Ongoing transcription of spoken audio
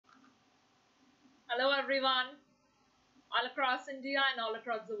Hello everyone, all across India and all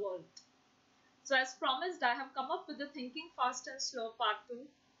across the world. So as promised, I have come up with the Thinking Fast and Slow Part 2.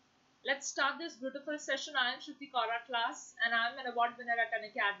 Let's start this beautiful session. I am Shruti Kaura class and I am an award winner at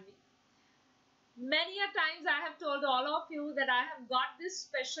Unacademy. Many a times I have told all of you that I have got this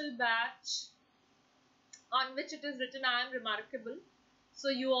special batch on which it is written I am remarkable. So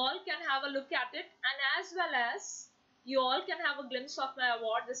you all can have a look at it, and as well as you all can have a glimpse of my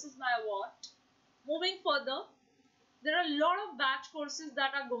award. This is my award. Moving further, there are a lot of batch courses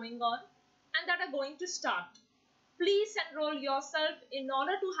that are going on and that are going to start. Please enroll yourself in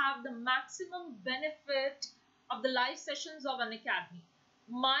order to have the maximum benefit of the live sessions of Unacademy.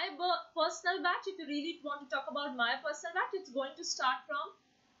 My personal batch, if you really want to talk about my personal batch, it's going to start from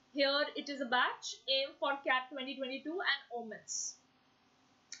here. It is a batch aimed for CAT 2022 and IIMs.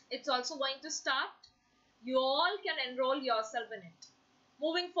 It's also going to start. You all can enroll yourself in it.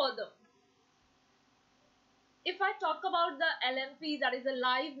 Moving further, if I talk about the LMP, that is a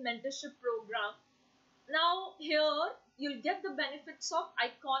live mentorship program, now here you'll get the benefits of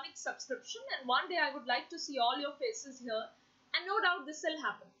iconic subscription, and one day I would like to see all your faces here, and no doubt this will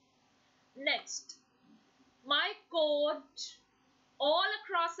happen. Next, my code all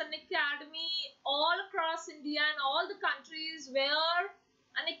across Unacademy, all across India and all the countries where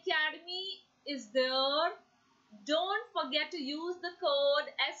Unacademy is there. Don't forget to use the code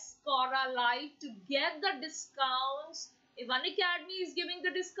SCAURALIVE to get the discounts. If Unacademy is giving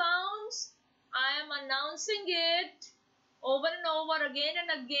the discounts, I am announcing it over and over again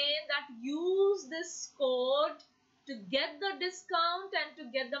and again that use this code to get the discount and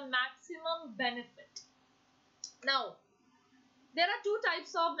to get the maximum benefit. Now, there are two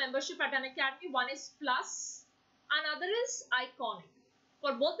types of membership at Unacademy. One is Plus, another is Iconic.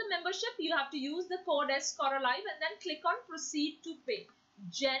 For both the membership, you have to use the code SCAURALIVE and then click on Proceed to Pay.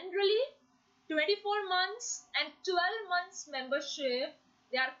 Generally, 24 months and 12 months membership,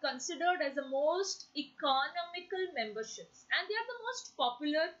 they are considered as the most economical memberships, and they are the most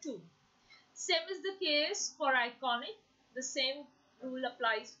popular too. Same is the case for Iconic. The same rule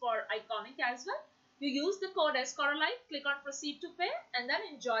applies for Iconic as well. You use the code SCAURALIVE, click on Proceed to Pay, and then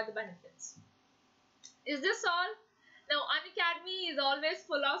enjoy the benefits. Is this all? Now, Unacademy is always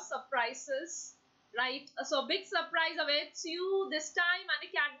full of surprises, right? So, big surprise awaits you. This time,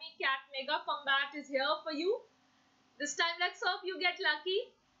 Unacademy CAT Mega Combat is here for you. This time, let's hope you get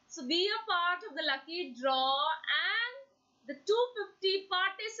lucky. So, be a part of the lucky draw, and the 250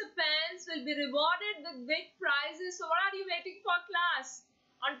 participants will be rewarded with big prizes. So, what are you waiting for, class?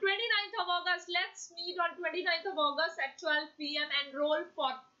 On 29th of August, let's meet on 29th of August at 12 p.m. Enroll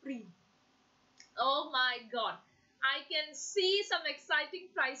for free. Oh my God. I can see some exciting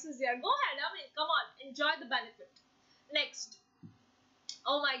prices here. Go ahead, come on, enjoy the benefit. Next,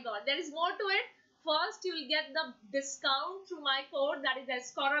 oh my God, there is more to it. First, you will get the discount through my code, that is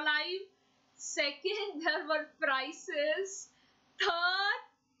SCAURALIVE. Second, there were prices. Third,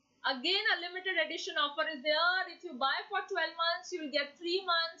 again a limited edition offer is there. If you buy for 12 months, you will get 3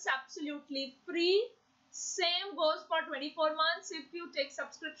 months absolutely free. Same goes for 24 months. If you take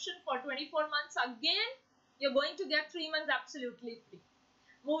subscription for 24 months, again, you're going to get 3 months absolutely free.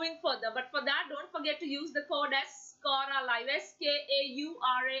 Moving further, but for that, don't forget to use the code SCAURALIVE,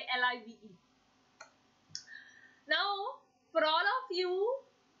 SKAURALIVE. Now, for all of you,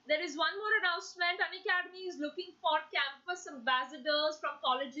 there is one more announcement. Unacademy is looking for campus ambassadors from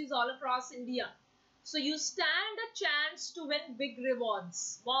colleges all across India. So you stand a chance to win big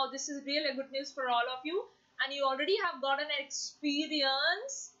rewards. Wow, this is really good news for all of you. And you already have got an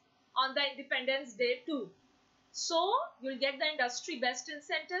experience on the Independence Day too. So you'll get the industry best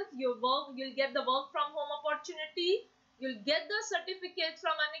incentives, you'll get the work from home opportunity, you'll get the certificates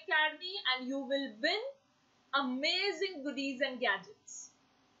from Unacademy, and you will win amazing goodies and gadgets.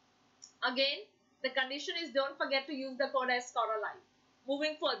 Again, the condition is don't forget to use the code SCAURALIVE.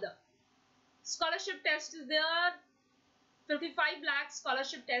 Moving further, scholarship test is there. 55 lakh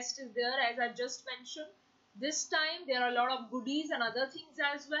scholarship test is there, as I just mentioned. This time there are a lot of goodies and other things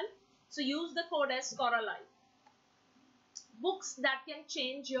as well. So use the code SCAURALIVE. Books that can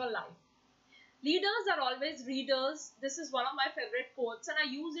change your life. Leaders are always readers. This is one of my favorite quotes and I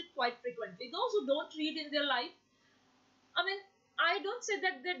use it quite frequently. Those who don't read in their life, I don't say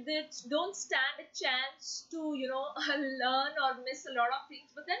that they don't stand a chance to, learn or miss a lot of things.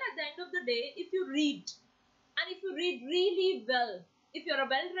 But then at the end of the day, if you read, and if you read really well, if you're a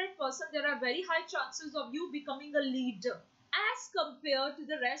well-read person, there are very high chances of you becoming a leader as compared to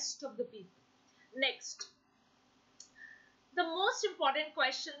the rest of the people. Next, the most important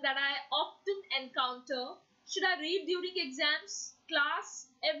question that I often encounter, should I read during exams? Class,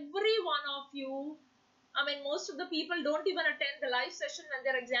 every every one of you, I mean, most of the people don't even attend the live session when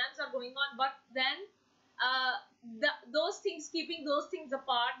their exams are going on, but then keeping those things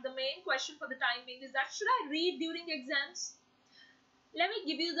apart, the main question for the time being is that should I read during exams? Let me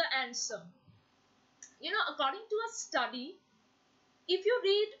give you the answer. You know, according to a study, if you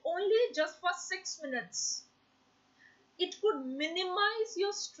read only just for 6 minutes, it could minimize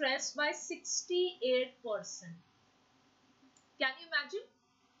your stress by 68%. Can you imagine?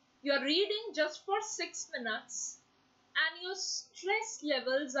 You are reading just for 6 minutes and your stress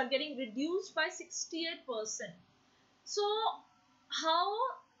levels are getting reduced by 68%. So, how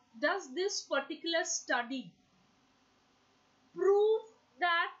does this particular study prove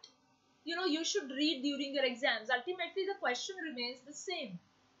that, you know, you should read during your exams? Ultimately, the question remains the same.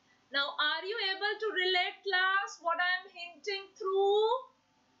 Now, are you able to relate, class, what I am hinting through?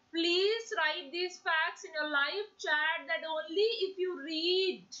 Please write these facts in your live chat that only if you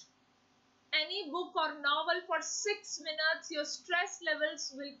read any book or novel for 6 minutes, your stress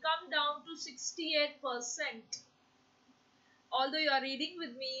levels will come down to 68%. Although you are reading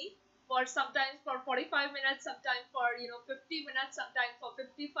with me for sometimes for 45 minutes, sometimes for 50 minutes, sometimes for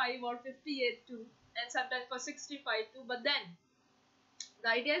 55 or 58 too, and sometimes for 65 too. But then the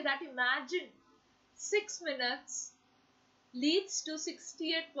idea is that imagine 6 minutes leads to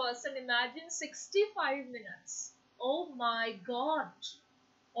 68%. Imagine 65 minutes. Oh my God.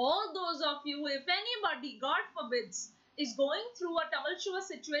 All those of you, if anybody, God forbids, is going through a tumultuous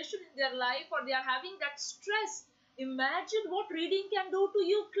situation in their life or they are having that stress, imagine what reading can do to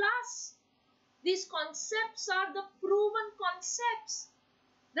you, class. These concepts are the proven concepts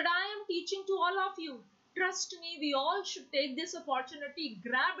that I am teaching to all of you. Trust me, we all should take this opportunity,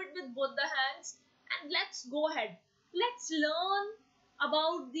 grab it with both the hands, and let's go ahead. Let's learn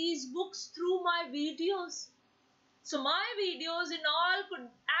about these books through my videos. So my videos in all could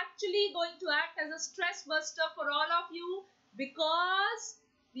actually going to act as a stress buster for all of you, because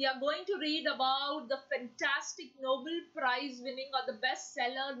we are going to read about the fantastic Nobel Prize winning or the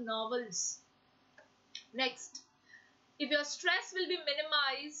bestseller novels. Next, if your stress will be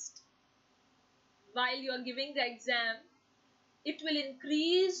minimized while you are giving the exam, it will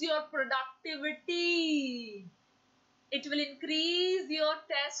increase your productivity. It will increase your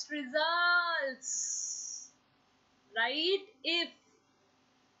test results. Right? If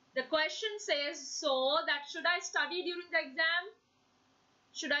the question says so, that should I study during the exam?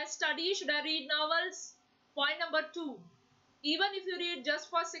 Should I study? Should I read novels? Point number 2. Even if you read just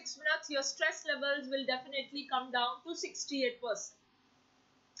for 6 minutes, your stress levels will definitely come down to 68%.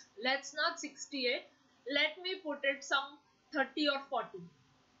 Let's not 68. Let me put it some 30 or 40.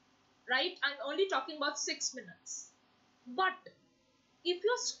 Right? I'm only talking about 6 minutes. But if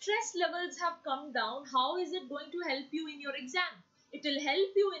your stress levels have come down, how is it going to help you in your exam? It will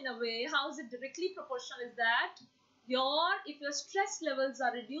help you in a way. How is it directly proportional is that if your stress levels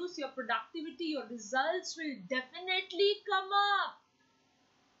are reduced, your productivity, your results will definitely come up.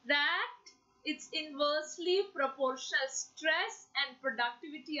 That it's inversely proportional. Stress and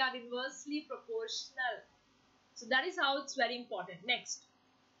productivity are inversely proportional. So that is how it's very important. Next,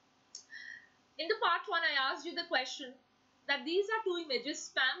 in the part 1, I asked you the question that these are 2 images,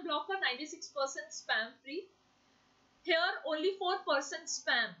 spam blocker, 96% spam free. Here only 4%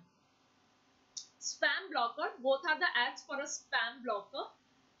 spam. Spam blocker, both are the ads for a spam blocker.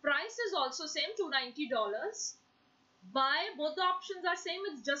 Price is also same, $290. Buy, both the options are same.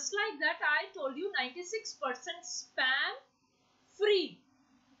 It's just like that. I told you 96% spam free.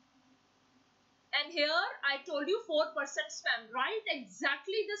 And here I told you 4% spam. Write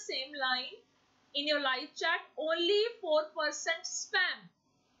exactly the same line in your live chat, only 4% spam.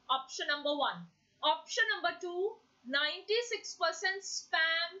 Option number 1. Option number 2, 96%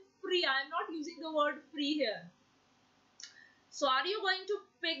 spam free. I am not using the word free here. So are you going to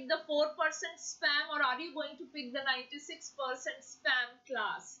pick the 4% spam or are you going to pick the 96% spam,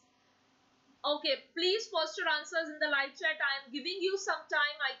 class? Okay, please post your answers in the live chat. I am giving you some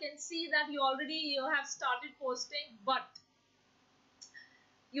time. I can see that you have started posting, but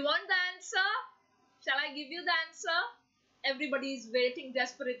you want the answer? Shall I give you the answer? Everybody is waiting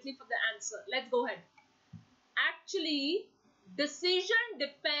desperately for the answer. Let's go ahead. Actually, decision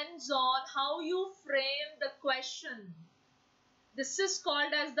depends on how you frame the question. This is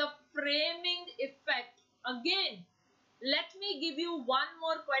called as the framing effect. Again, let me give you one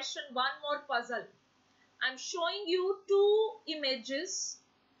more question, one more puzzle. I'm showing you 2 images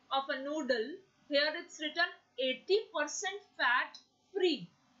of a noodle. Here it's written 80% fat free.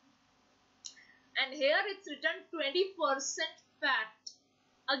 And here it's written 20% fat.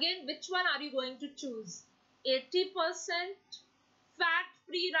 Again, which one are you going to choose? 80% fat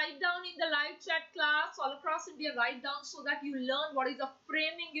free, write down in the live chat class all across India, write down so that you learn what is a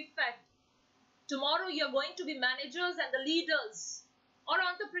framing effect. Tomorrow you are going to be managers and the leaders or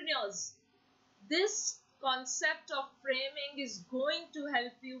entrepreneurs. This concept of framing is going to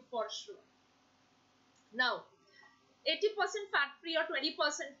help you for sure. Now, 80% fat free or 20%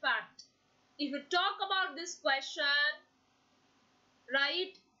 fat. If you talk about this question,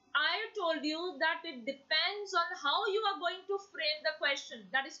 right, I told you that it depends on how you are going to frame the question.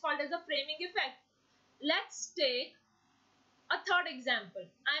 That is called as a framing effect. Let's take a third example.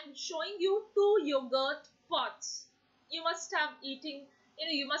 I'm showing you 2 yogurt pots. You must have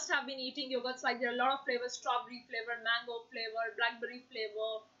been eating yogurts, like there are a lot of flavors: strawberry flavor, mango flavor, blackberry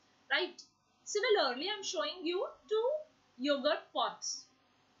flavor, right? Similarly, I'm showing you 2 yogurt pots.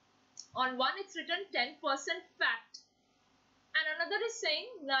 On one it's written 10% fat and another is saying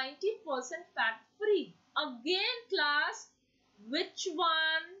 90% fat free. Again class, which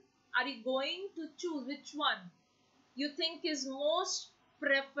one are you going to choose? Which one you think is most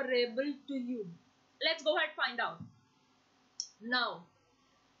preferable to you? Let's go ahead and find out. Now,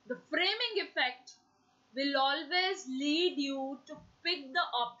 the framing effect will always lead you to pick the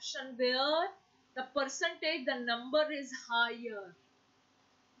option where the percentage, the number is higher.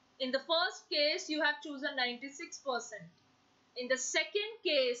 In the first case, you have chosen 96%. In the second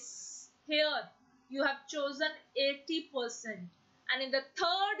case, here, you have chosen 80%. And in the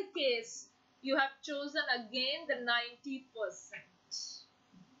third case, you have chosen again the 90%.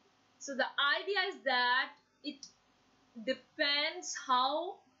 So the idea is that it depends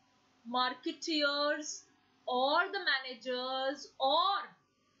how marketeers or the managers or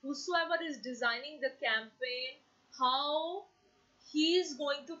whosoever is designing the campaign, how he is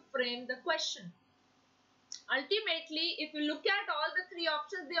going to frame the question. Ultimately, if you look at all the 3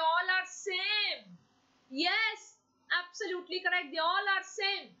 options, they all are same. Yes, absolutely correct. They all are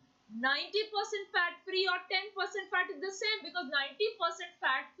same. 90% fat free or 10% fat is the same, because 90%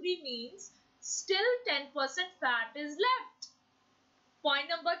 fat free means still 10% fat is left. Point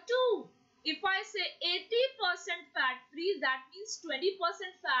number 2. If I say 80% fat free, that means 20%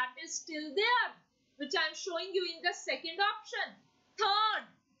 fat is still there, which I am showing you in the second option. Third,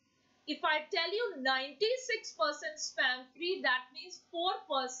 if I tell you 96% spam free, that means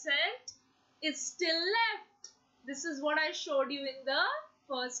 4% is still left. This is what I showed you in the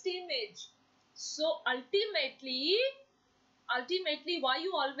first image. So ultimately, why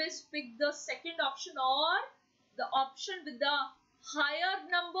you always pick the second option or the option with the higher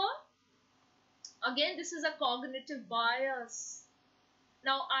number? Again, this is a cognitive bias.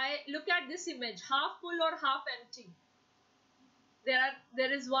 Now I look at this image, half full or half empty.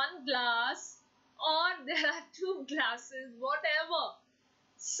 There is one glass or there are 2 glasses, whatever.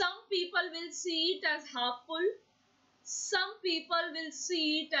 Some people will see it as half full. Some people will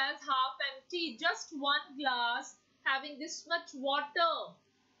see it as half empty. Just one glass having this much water.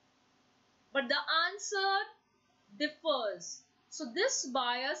 But the answer differs. So this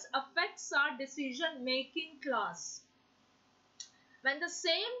bias affects our decision making class. When the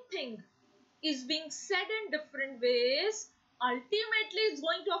same thing is being said in different ways, ultimately it's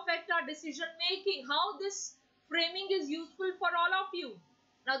going to affect our decision making. How this framing is useful for all of you.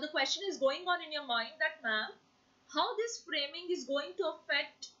 Now the question is going on in your mind that, ma'am, how this framing is going to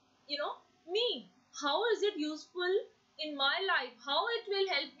affect, me? How is it useful in my life? How it will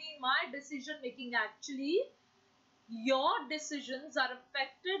help me in my decision making? Actually, your decisions are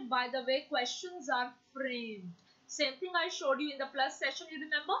affected by the way questions are framed. Same thing I showed you in the plus session, you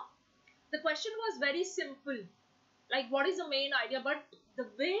remember? The question was very simple. Like, what is the main idea? But the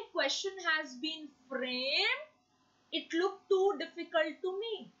way question has been framed, it looked too difficult to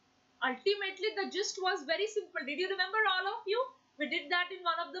me. Ultimately, the gist was very simple. Did you remember, all of you? We did that in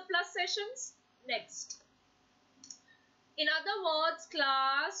one of the plus sessions. Next. In other words,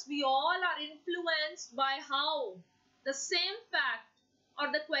 class, we all are influenced by how the same fact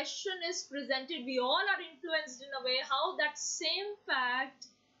or the question is presented. We all are influenced in a way how that same fact,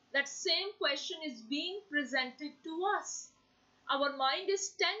 that same question is being presented to us. Our mind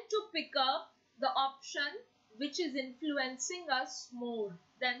is tend to pick up the option which is influencing us more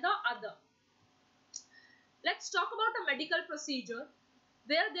than the other. Let's talk about a medical procedure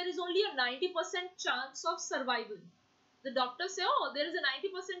where there is only a 90% chance of survival. The doctors say, oh, there is a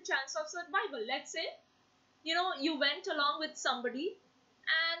 90% chance of survival. Let's say, you went along with somebody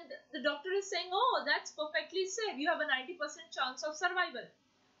and the doctor is saying, oh, that's perfectly safe. You have a 90% chance of survival.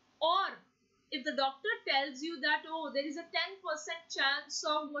 Or if the doctor tells you that, oh, there is a 10% chance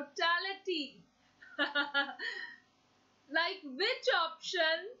of mortality. Like, which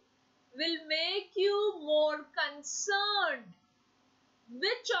option will make you more concerned?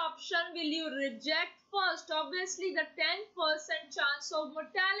 Which option will you reject first? Obviously the 10% chance of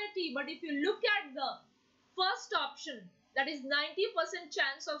mortality. But if you look at the first option, that is 90%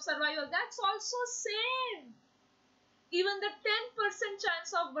 chance of survival, that's also same. Even the 10%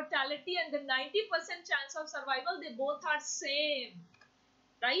 chance of mortality and the 90% chance of survival, they both are same,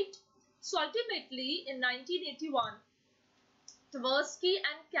 right? So ultimately in 1981, Tversky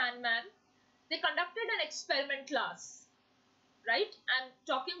and Kahneman, they conducted an experiment class, right? I'm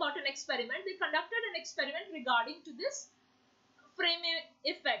talking about an experiment. They conducted an experiment regarding to this framing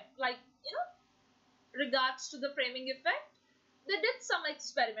effect, like, regards to the framing effect. They did some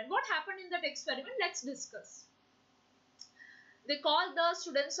experiment. What happened in that experiment? Let's discuss. They called the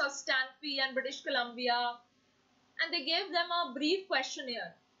students of Stanford and British Columbia and they gave them a brief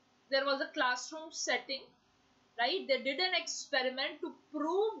questionnaire. There was a classroom setting, right? They did an experiment to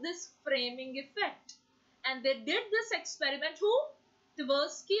prove this framing effect. And they did this experiment, who?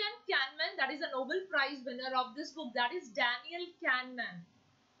 Tversky and Kahneman, that is a Nobel Prize winner of this book, that is Daniel Kahneman.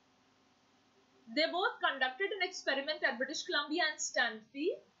 They both conducted an experiment at British Columbia and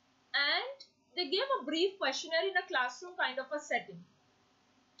Stanford, and they gave a brief questionnaire in a classroom kind of a setting.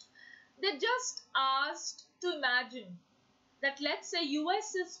 They just asked to imagine that, let's say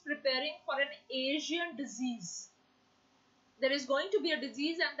US is preparing for an Asian disease. There is going to be a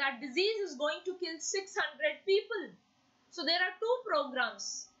disease and that disease is going to kill 600 people. So there are two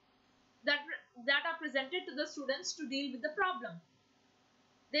programs that are presented to the students to deal with the problem.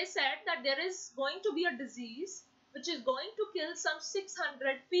 They said that there is going to be a disease which is going to kill some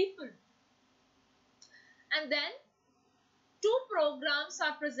 600 people. And then two programs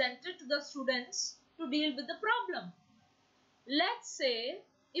are presented to the students to deal with the problem. Let's say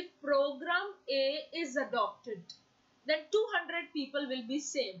if program A is adopted, then 200 people will be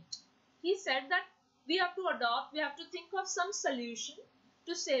saved. He said that we have to think of some solution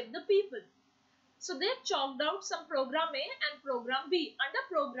to save the people. So they chalked out some program A and program B. Under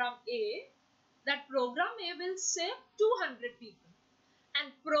program A, that program A will save 200 people.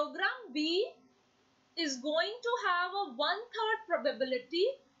 And program B is going to have a 1/3 probability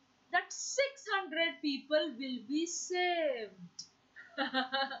that 600 people will be saved.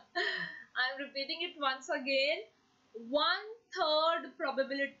 I'm repeating it once again. 1/3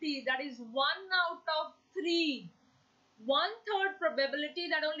 probability, that is 1 out of 3. 1/3 probability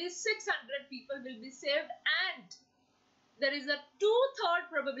that only 600 people will be saved, and there is a 2/3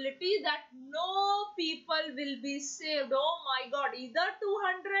 probability that no people will be saved. Oh my God, either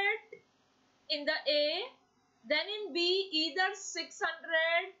 200 in the A, then in B either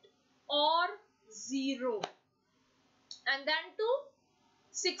 600 or 0. And then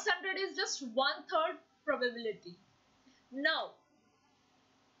 600 is just 1/3 probability. Now,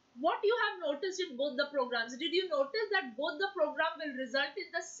 what you have noticed in both the programs, did you notice that both the program will result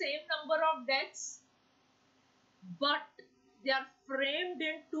in the same number of deaths? But they are framed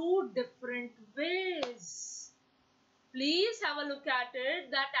in two different ways. Please have a look at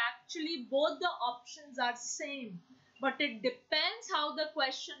it, that actually both the options are same, but it depends how the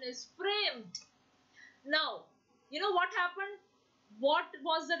question is framed. Now, you know what happened? What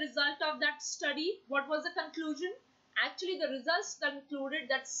was the result of that study? What was the conclusion? Actually, the results concluded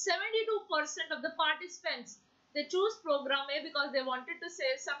that 72% of the participants, they chose program A because they wanted to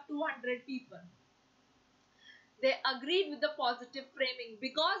save some 200 people. They agreed with the positive framing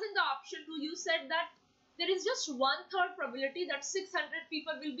because in the option 2 you said that there is just 1/3 probability that 600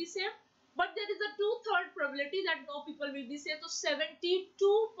 people will be saved, but there is a 2/3 probability that no people will be saved. So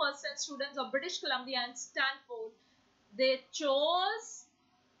 72% students of British Columbia and Stanford, they chose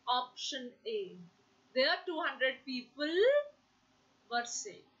option A. Their 200 people were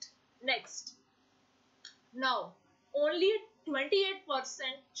saved. Next. Now, only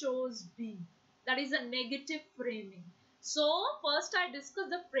 28% chose B. That is a negative framing. So, first I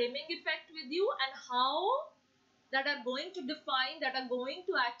discussed the framing effect with you and how that are going to define, that are going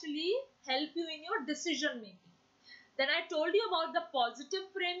to actually help you in your decision making. Then I told you about the positive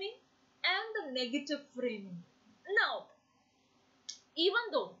framing and the negative framing. Now,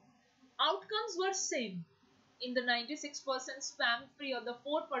 even though outcomes were same in the 96% spam free or the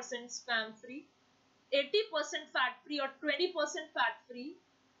 4% spam free, 80% fat free or 20% fat free,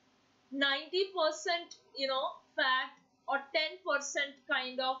 90% fat or 10%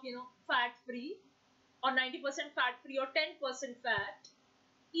 kind of fat free, or 90% fat free or 10% fat,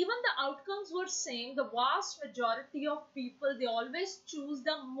 even the outcomes were same. The vast majority of people, they always choose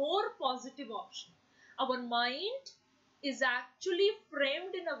the more positive option. Our mind is actually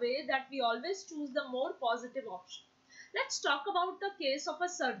framed in a way that we always choose the more positive option. Let's talk about the case of a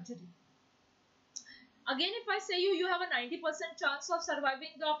surgery. Again, if I say you have a 90% chance of surviving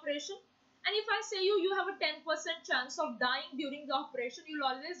the operation, and if I say you have a 10% chance of dying during the operation, you'll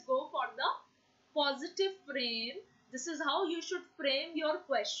always go for the positive frame. This is how you should frame your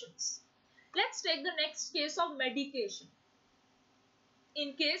questions. Let's take the next case of medication.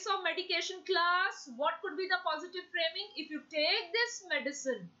 In case of medication class, what could be the positive framing? If you take this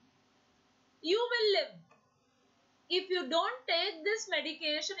medicine, you will live. If you don't take this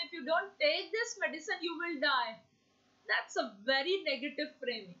medication, if you don't take this medicine, you will die. That's a very negative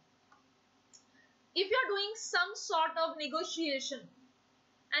framing. If you are doing some sort of negotiation,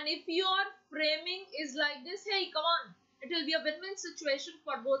 and if your framing is like this, hey, come on, it will be a win-win situation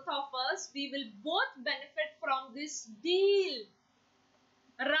for both of us. We will both benefit from this deal.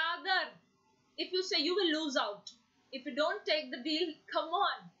 Rather, if you say you will lose out, if you don't take the deal, come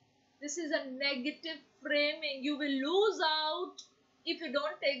on, this is a negative framing. You will lose out if you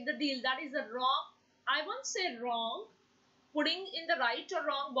don't take the deal. That is a wrong, I won't say wrong. Putting in the right or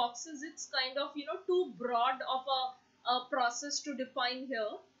wrong boxes, it's kind of, too broad of a process to define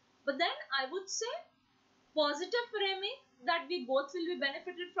here. But then I would say positive framing, that we both will be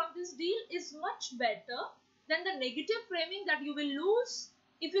benefited from this deal, is much better than the negative framing that you will lose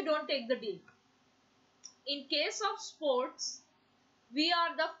if you don't take the deal. In case of sports, we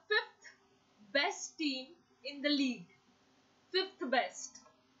are the 5th best team in the league. 5th best.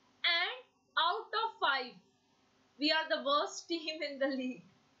 And out of 5, we are the worst team in the league.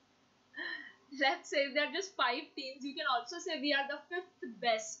 Let's say there are just 5 teams. You can also say we are the 5th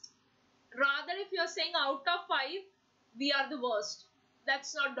best. Rather, if you are saying out of 5, we are the worst.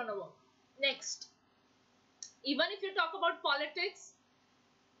 That's not gonna work. Next. Even if you talk about politics,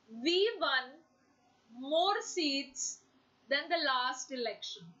 we won more seats than the last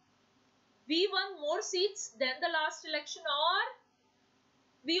election. We won more seats than the last election, or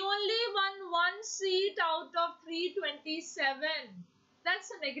we only won 1 seat out of 327.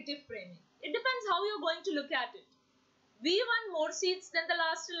 That's a negative framing. It depends how you're going to look at it. We won more seats than the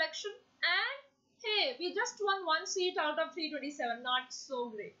last election, and hey, we just won 1 seat out of 327. Not so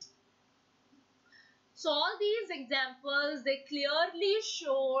great. So all these examples, they clearly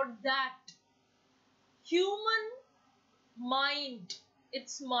showed that human mind,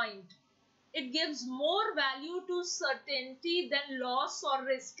 its mind, it gives more value to certainty than loss or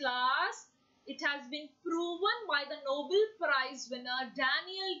risk. Class, it has been proven by the Nobel Prize winner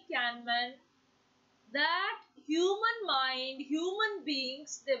Daniel Kahneman that human mind, human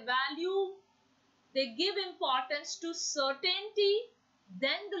beings, they give importance to certainty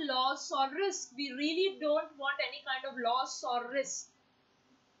than the loss or risk. We really don't want any kind of loss or risk.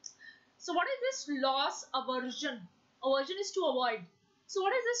 So what is this loss aversion? Aversion is to avoid. So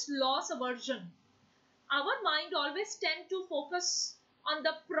what is this loss aversion? Our mind always tend to focus on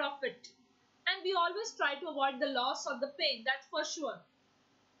the profit, and we always try to avoid the loss or the pain, that's for sure.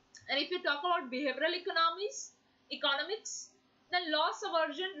 And if you talk about behavioral economics, then loss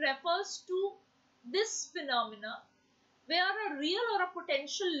aversion refers to this phenomena where a real or a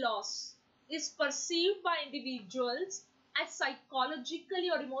potential loss is perceived by individuals as psychologically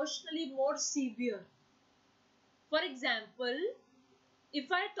or emotionally more severe. For example, if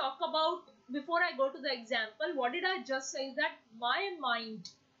I talk about, before I go to the example, what did I just say? That my mind,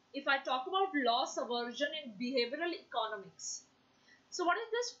 if I talk about loss aversion in behavioral economics, so what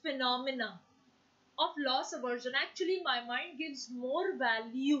is this phenomena of loss aversion? Actually, my mind gives more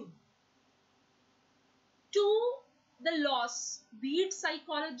value to the loss, be it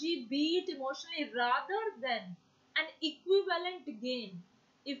psychology, be it emotionally, rather than an equivalent gain.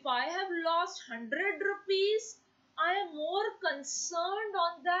 If I have lost 100 rupees, I am more concerned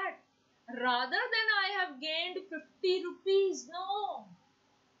on that rather than I have gained 50 rupees. No.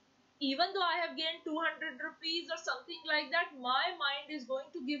 Even though I have gained 200 rupees or something like that, my mind is going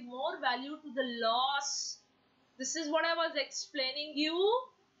to give more value to the loss. This is what I was explaining you.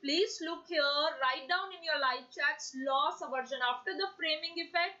 Please look here, write down in your live chats loss aversion. After the framing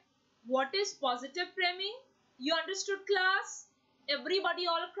effect, what is positive framing? You understood, class? Everybody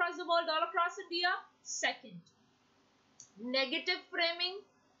all across the world, all across India? Second. Negative framing,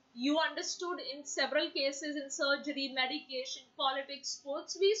 you understood in several cases in surgery, medication, politics,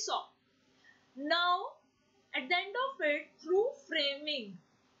 sports, we saw. Now, at the end of it, through framing,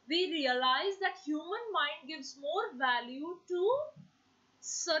 we realize that human mind gives more value to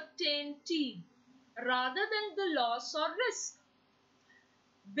certainty rather than the loss or risk.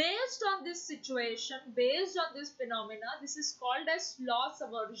 Based on this situation, based on this phenomena, this is called as loss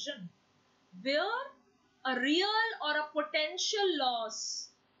aversion, where a real or a potential loss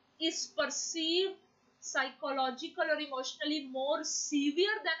is perceived psychological or emotionally more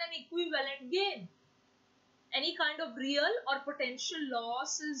severe than an equivalent gain. Any kind of real or potential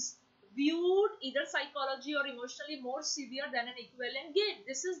loss is viewed either psychology or emotionally more severe than an equivalent gain.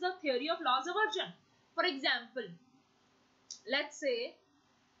 This is the theory of loss aversion. For example, let's say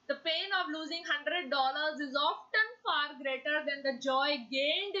the pain of losing $100 is often far greater than the joy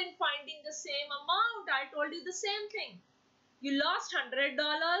gained in finding the same amount. I told you the same thing. You lost $100,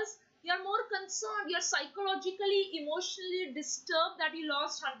 you are more concerned, you are psychologically, emotionally disturbed that you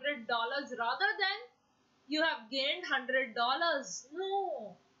lost $100 rather than you have gained $100.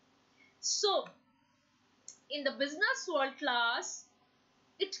 No. So, in the business world class,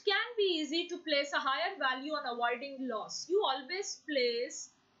 it can be easy to place a higher value on avoiding loss. You always place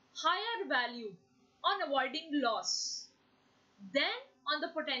higher value on avoiding loss than on the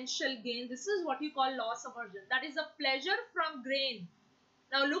potential gain. This is what you call loss aversion. That is a pleasure from gain.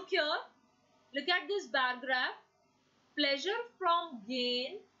 Now look here. Look at this bar graph. Pleasure from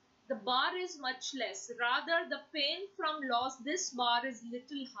gain, the bar is much less. Rather, the pain from loss, this bar is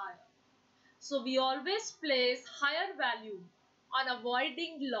little higher. So we always place higher value on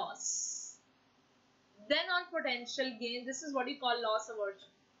avoiding loss than on potential gain. This is what you call loss aversion.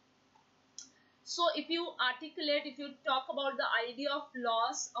 So if you articulate, if you talk about the idea of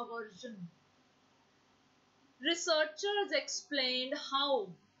loss aversion, researchers explained how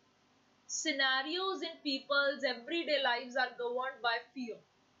scenarios in people's everyday lives are governed by fear.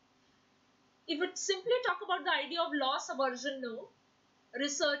 If it simply talk about the idea of loss aversion, no.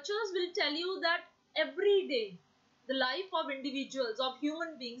 Researchers will tell you that every day, the life of individuals, of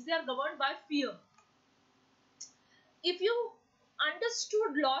human beings, they are governed by fear. If you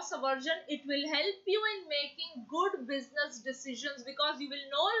understood loss aversion, it will help you in making good business decisions because you will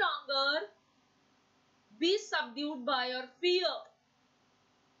no longer be subdued by your fear.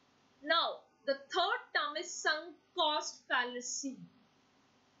 Now, the third term is sunk cost fallacy.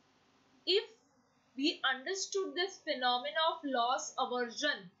 If we understood this phenomena of loss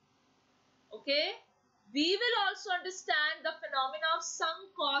aversion, okay, we will also understand the phenomena of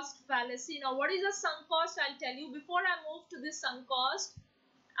sunk cost fallacy. Now, what is a sunk cost? I'll tell you. Before I move to this sunk cost,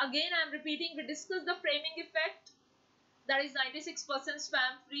 again I am repeating, we discussed the framing effect, that is 96%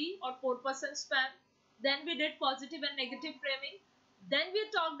 spam free or 4% spam. Then we did positive and negative framing. Then we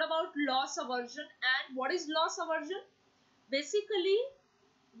talked about loss aversion. And what is loss aversion? Basically,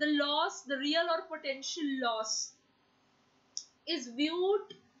 the loss, the real or potential loss, is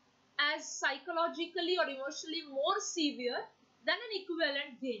viewed as psychologically or emotionally more severe than an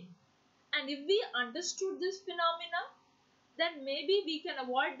equivalent gain. And if we understood this phenomena, then maybe we can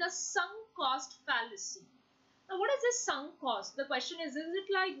avoid the sunk cost fallacy. Now, what is this sunk cost? The question is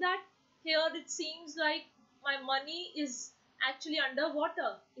it like that? Here it seems like my money is actually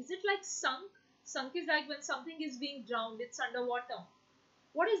underwater. Is it like sunk? Sunk is like when something is being drowned, it's underwater.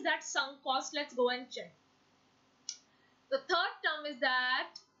 What is that sunk cost? Let's go and check. The third term is that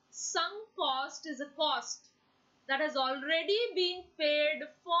sunk cost is a cost that has already been paid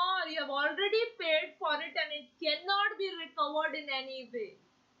for. You have already paid for it and it cannot be recovered in any way.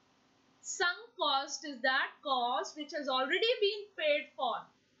 Sunk cost is that cost which has already been paid for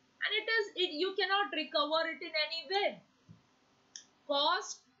and you cannot recover it in any way.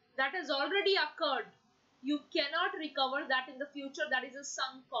 Cost that has already occurred, you cannot recover that in the future. That is a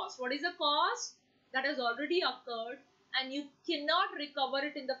sunk cost. What is a cost that has already occurred and you cannot recover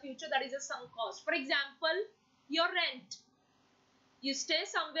it in the future? That is a sunk cost. For example, your rent. You stay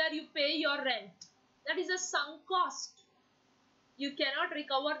somewhere, you pay your rent. That is a sunk cost. You cannot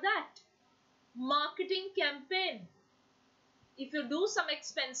recover that. Marketing campaign. If you do some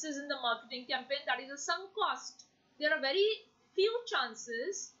expenses in the marketing campaign, that is a sunk cost. There are very few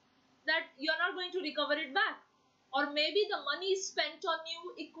chances that you are not going to recover it back. Or maybe the money is spent on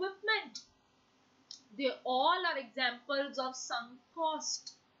new equipment. They all are examples of sunk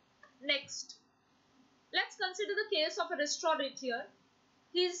cost. Next, let's consider the case of a restaurateur.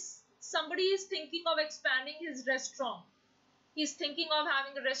 Somebody is thinking of expanding his restaurant. He's thinking of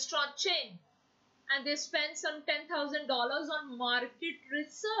having a restaurant chain. And they spend some $10,000 on market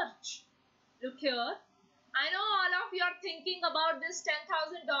research. Look here. I know all of you are thinking about this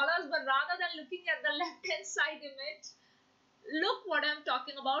 $10,000, but rather than looking at the left-hand side image, look what I'm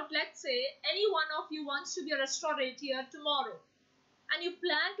talking about. Let's say any one of you wants to be a restaurateur tomorrow and you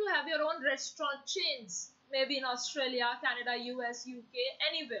plan to have your own restaurant chains, maybe in Australia, Canada, US, UK,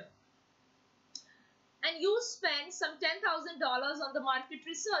 anywhere. And you spend some $10,000 on the market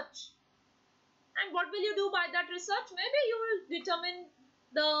research. And what will you do by that research? Maybe you will determine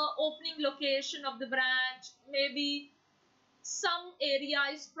the opening location of the branch, maybe some area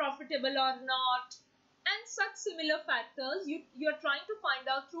is profitable or not, and such similar factors you are trying to find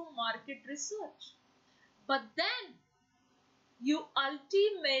out through market research. But then you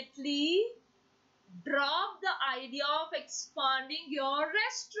ultimately drop the idea of expanding your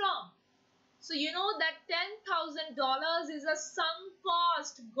restaurant. So you know that $10,000 is a sunk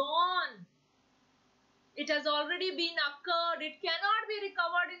cost, gone. It has already been occurred. It cannot be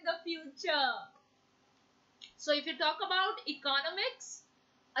recovered in the future. So if you talk about economics,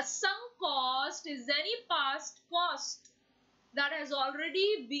 a sunk cost is any past cost that has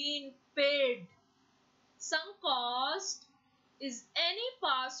already been paid. Sunk cost is any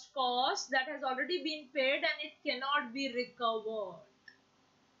past cost that has already been paid and it cannot be recovered.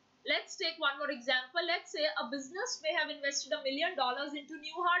 Let's take one more example. Let's say a business may have invested $1 million into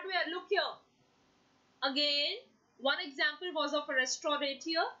new hardware. Look here. Again, one example was of a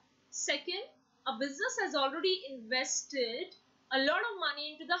restaurateur. Second, a business has already invested a lot of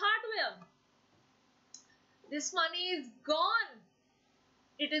money into the hardware. This money is gone.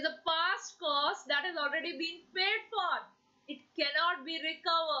 It is a past cost that has already been paid for. It cannot be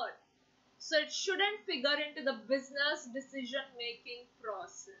recovered. So it shouldn't figure into the business decision-making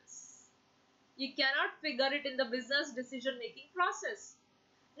process. You cannot figure it in the business decision-making process.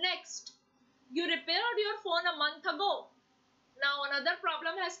 Next, you repaired your phone a month ago. Now another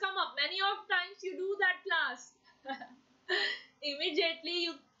problem has come up. Many of times you do that, class.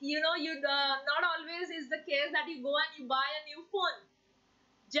 Immediately not always is the case that you go and you buy a new phone.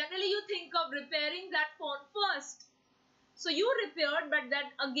 Generally you think of repairing that phone first. So you repaired, but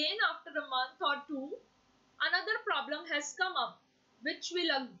then again after a month or two, another problem has come up, which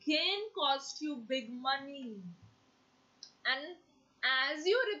will again cost you big money. And as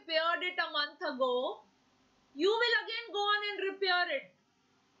you repaired it a month ago, you will again go on and repair it.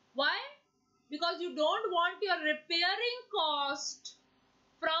 Why? Because you don't want your repairing cost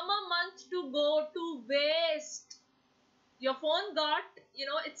from a month to go to waste. Your phone got,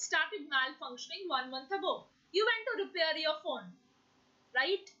 it started malfunctioning 1 month ago. You went to repair your phone,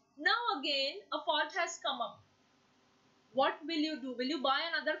 right? Now again, a fault has come up. What will you do? Will you buy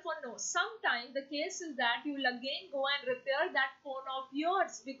another phone? No. Sometimes the case is that you will again go and repair that phone of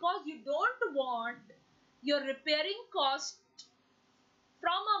yours because you don't want your repairing cost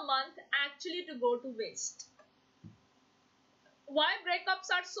from a month actually to go to waste. Why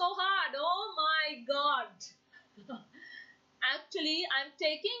breakups are so hard? Oh my God. Actually, I'm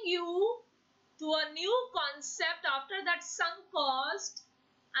taking you to a new concept after that sunk cost.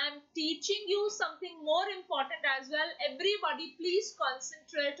 I'm teaching you something more important as well. Everybody, please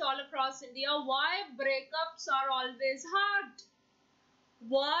concentrate all across India. Why breakups are always hard?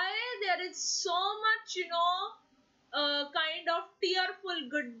 Why there is so much, kind of tearful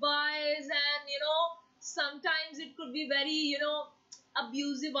goodbyes and, sometimes it could be very,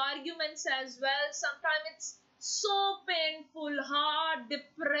 abusive arguments as well. Sometimes it's so painful, hard,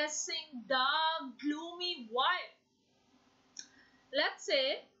 depressing, dark, gloomy. Why? Let's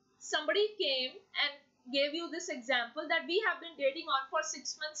say somebody came and gave you this example that we have been dating on for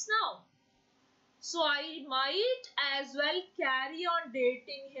 6 months now. So I might as well carry on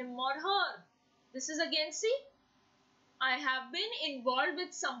dating him or her. This is again, see, I have been involved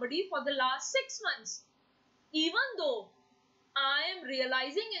with somebody for the last 6 months. Even though I am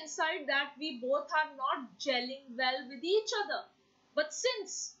realizing inside that we both are not gelling well with each other. But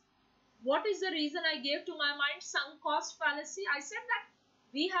since, what is the reason I gave to my mind? Sunk cost fallacy. I said that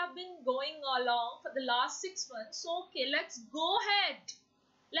we have been going along for the last 6 months. So, okay, let's go ahead.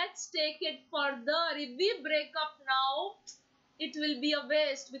 Let's take it further. If we break up now, it will be a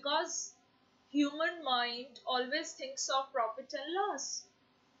waste because human mind always thinks of profit and loss.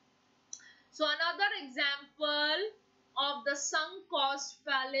 So, another example of the sunk cost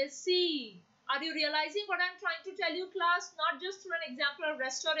fallacy. Are you realizing what I'm trying to tell you, class? Not just through an example of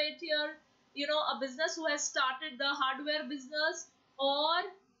restaurateur, a business who has started the hardware business, or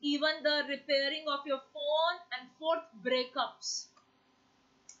even the repairing of your phone, and fourth, breakups.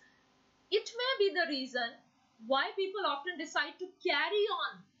 It may be the reason why people often decide to carry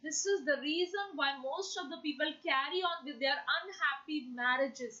on. This is the reason why most of the people carry on with their unhappy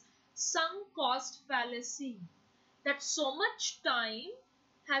marriages. Sunk cost fallacy. That so much time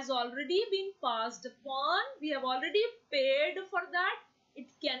has already been passed upon. We have already paid for that. It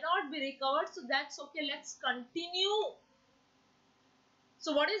cannot be recovered. So that's okay. Let's continue.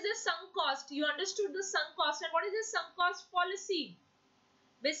 So what is this sunk cost? You understood the sunk cost. And what is this sunk cost fallacy?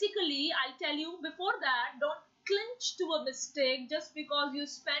 Basically, I'll tell you before that, don't clinch to a mistake just because you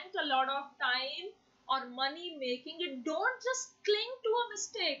spent a lot of time or money making it. Don't just cling to a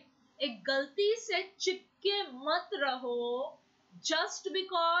mistake. एक गलती से चिपके मत रहो just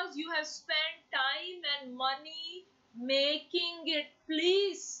because you have spent time and money making it.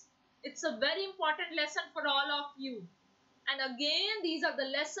 Please It's a very important lesson for all of you. And again, these are the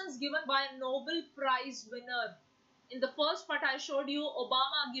lessons given by a Nobel Prize winner. In the first part, I showed you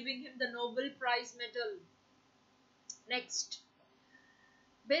Obama giving him the Nobel Prize medal. Next.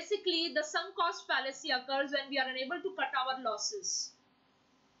 Basically, the sunk cost fallacy occurs when we are unable to cut our losses.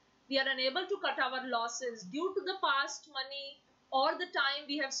 We are unable to cut our losses due to the past money or the time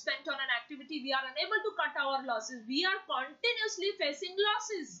we have spent on an activity. We are unable to cut our losses. We are continuously facing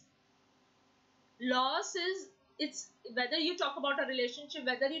losses. Losses, it's whether you talk about a relationship,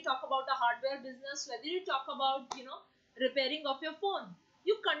 whether you talk about a hardware business, whether you talk about, repairing of your phone.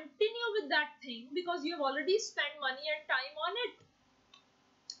 You continue with that thing because you have already spent money and time on it.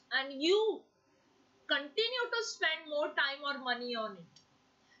 And you continue to spend more time or money on it.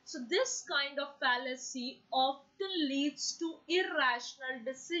 So this kind of fallacy often leads to irrational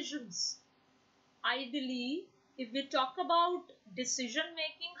decisions. Ideally, if we talk about decision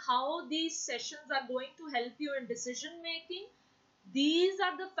making, how these sessions are going to help you in decision making, these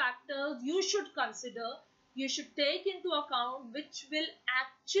are the factors you should consider, you should take into account, which will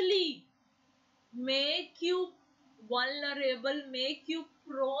actually make you vulnerable, make you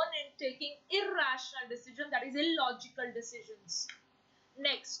prone in taking irrational decisions, that is illogical decisions.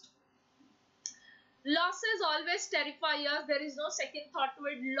 Next, losses always terrify us. There is no second thought to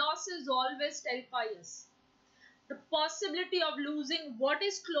it. Losses always terrify us. The possibility of losing what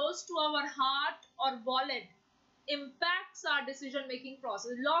is close to our heart or wallet impacts our decision-making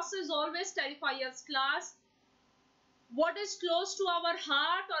process. Losses always terrify us, class. What is close to our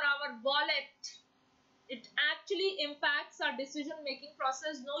heart or our wallet, it actually impacts our decision-making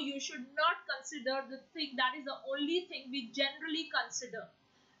process. No, you should not consider the thing. That is the only thing we generally consider.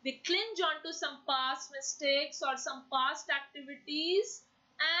 We cling on to some past mistakes or some past activities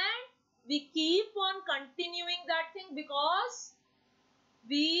and we keep on continuing that thing because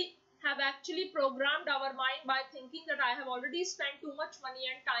we have actually programmed our mind by thinking that I have already spent too much money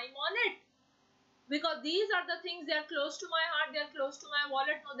and time on it. Because these are the things, they are close to my heart, they are close to my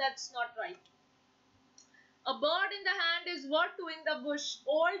wallet. No, that's not right. A bird in the hand is worth two in the bush.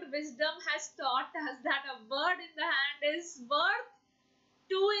 Old wisdom has taught us that a bird in the hand is worth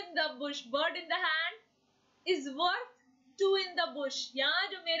two in the bush. Bird in the hand is worth two in the bush. यहाँ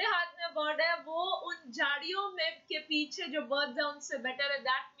जो मेरे हाथ में bird है वो उन झाड़ियों में के पीछे जो birds है उनसे better है.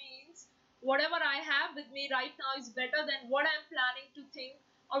 That means whatever I have with me right now is better than what I'm planning to think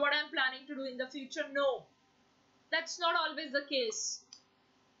or what I'm planning to do in the future. No, that's not always the case.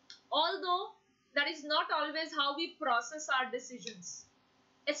 Although that is not always how we process our decisions,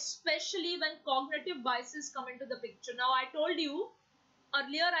 especially when cognitive biases come into the picture. Now, I told you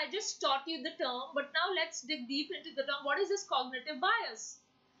earlier, I just taught you the term, but now let's dig deep into the term. What is this cognitive bias?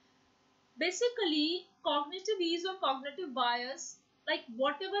 Basically, cognitive ease or cognitive bias, like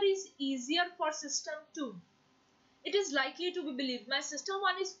whatever is easier for system 2, it is likely to be believed. My system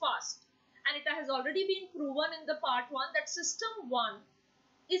 1 is fast, and it has already been proven in the part 1 that system 1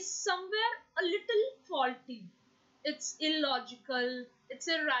 is somewhere a little faulty. It's illogical, it's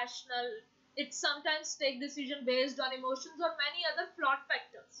irrational, it sometimes takes decision based on emotions or many other flawed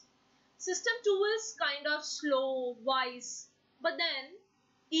factors. System 2 is kind of slow, wise, but then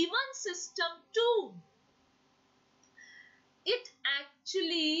even system 2, it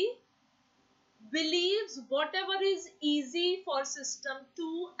actually believes whatever is easy for system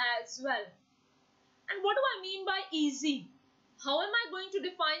 2 as well. And what do I mean by easy? How am I going to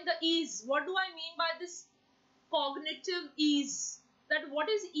define the ease? What do I mean by this cognitive ease? That what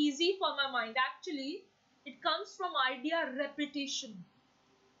is easy for my mind? Actually, it comes from idea repetition,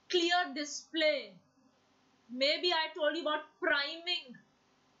 clear display. Maybe I told you about priming,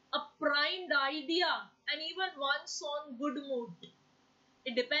 a primed idea, and even one's own good mood.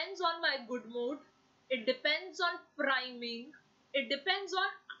 It depends on my good mood. It depends on priming. It depends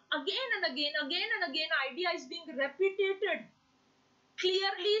on again and again, idea is being repeated.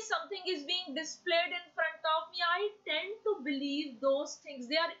 Clearly something is being displayed in front of me. I tend to believe those things.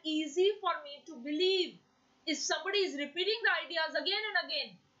 They are easy for me to believe. If somebody is repeating the ideas again and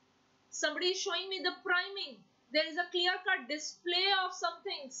again, somebody is showing me the priming, there is a clear-cut display of some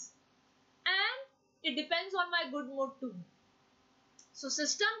things. And it depends on my good mood too. So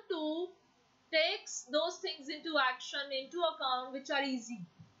system 2 takes those things into action, into account, which are easy.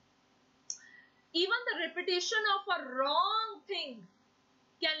 Even the repetition of a wrong thing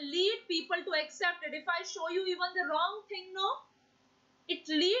can lead people to accept it. If I show you even the wrong thing, no, it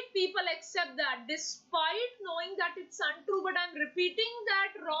lead people accept that despite knowing that it's untrue, but I'm repeating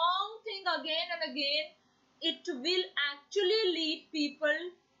that wrong thing again and again, it will actually lead people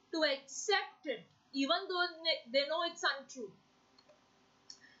to accept it, even though they know it's untrue.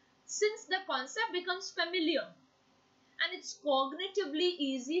 since the concept becomes familiar and it's cognitively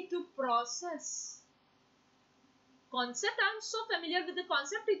easy to process. Concept, I'm so familiar with the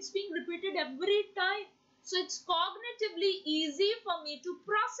concept, it's being repeated every time. So it's cognitively easy for me to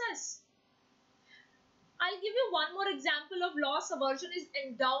process. I'll give you one more example of loss aversion is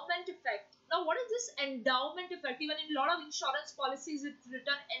endowment effect. Now what is this endowment effect? Even in a lot of insurance policies it's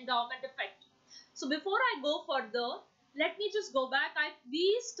written endowment effect. So before I go further, let me just go back.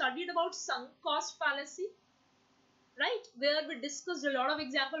 We studied about sunk cost fallacy, right? Where we discussed a lot of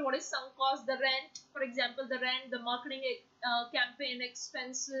example. What is sunk cost? The rent, for example, the rent, the marketing campaign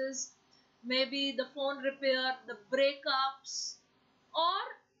expenses, maybe the phone repair, the breakups, or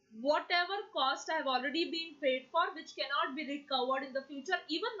whatever cost I have already been paid for which cannot be recovered in the future,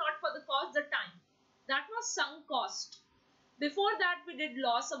 even not for the cost, the time. That was sunk cost. Before that we did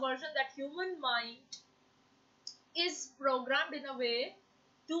loss aversion, that human mind is programmed in a way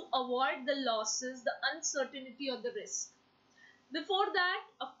to avoid the losses, the uncertainty or the risk. Before that,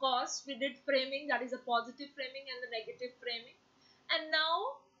 of course, we did framing, that is a positive framing and the negative framing. And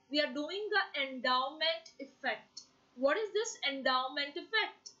now we are doing the endowment effect. What is this endowment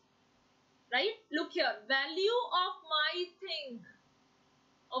effect? Right? Look here, value of my thing.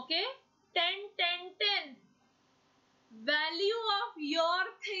 Okay? 10, 10, 10. Value of your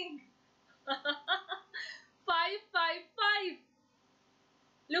thing. 5, 5, 5.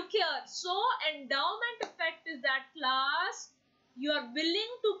 Look here. So, endowment effect is that class, you are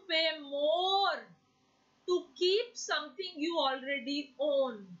willing to pay more to keep something you already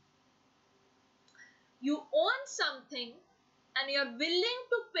own. You own something and you are willing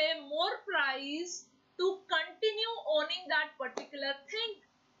to pay more price to continue owning that particular thing.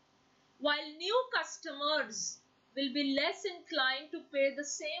 While new customers will be less inclined to pay the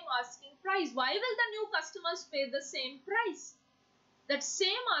same asking price. Why will the new customers pay the same price? That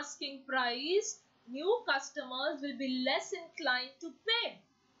same asking price, new customers will be less inclined to pay.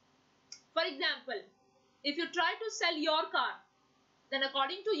 For example, if you try to sell your car, then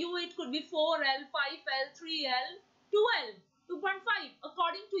according to you it could be 4L, 5L, 3L, 2L, 2.5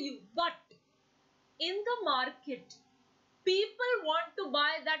 according to you. But in the market, people want to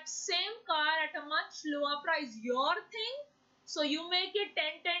buy that same car at a much lower price. Your thing, so you make it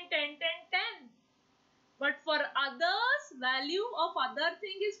 10, 10, 10, 10, 10. But for others, value of other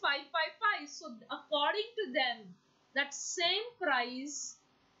thing is 5, 5, 5. So according to them, that same price,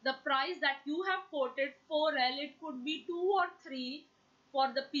 the price that you have quoted 4L, it could be 2 or 3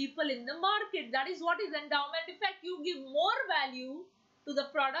 for the people in the market. That is what is endowment effect. You give more value to the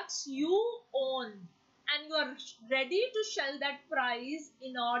products you own and you are ready to sell that price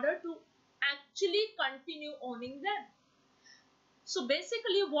in order to actually continue owning them. So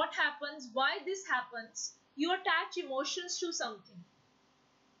basically what happens, why this happens, you attach emotions to something.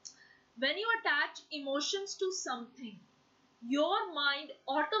 When you attach emotions to something, your mind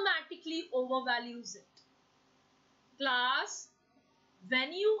automatically overvalues it. Class,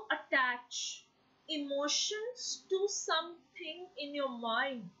 when you attach emotions to something in your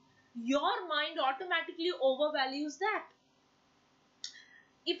mind automatically overvalues that.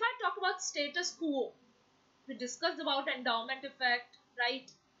 If I talk about status quo, we discussed about endowment effect,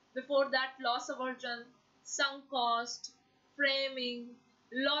 right? Before that, loss aversion, sunk cost, framing,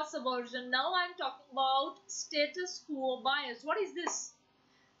 loss aversion. Now I am talking about status quo bias. What is this?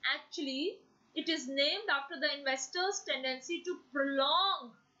 Actually, it is named after the investor's tendency to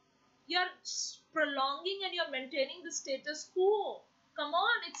prolong. You are prolonging and you are maintaining the status quo. Come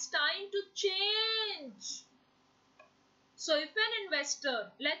on, it's time to change. So if an investor,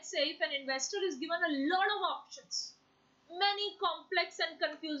 let's say if an investor is given a lot of options, many complex and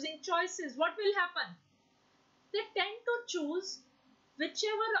confusing choices, what will happen? They tend to choose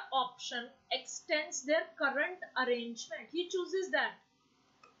whichever option extends their current arrangement. He chooses that.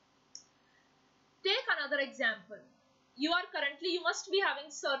 Take another example. You must be having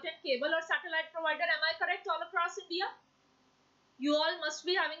certain cable or satellite provider. Am I correct? All across India? You all must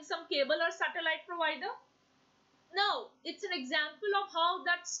be having some cable or satellite provider. Now, it's an example of how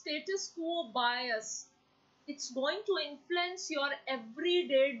that status quo bias, it's going to influence your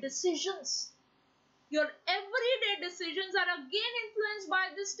everyday decisions. Your everyday decisions are again influenced by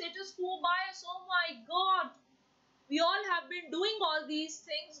this status quo bias. Oh my God. We all have been doing all these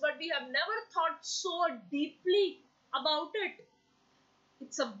things, but we have never thought so deeply about it.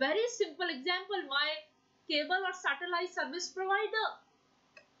 It's a very simple example. My cable or satellite service provider.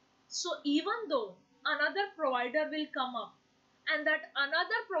 So even though another provider will come up and that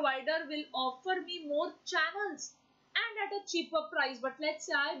another provider will offer me more channels and at a cheaper price, but let's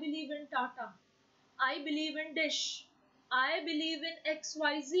say I believe in Tata, I believe in Dish, I believe in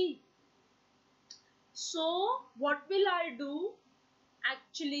XYZ. So what will I do?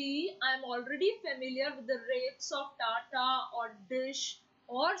 Actually, I'm already familiar with the rates of Tata or Dish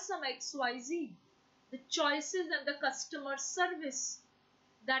or some XYZ, the choices and the customer service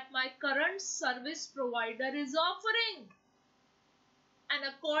that my current service provider is offering. And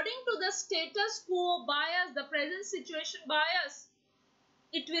according to the status quo bias, the present situation bias,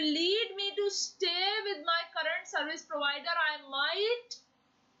 it will lead me to stay with my current service provider.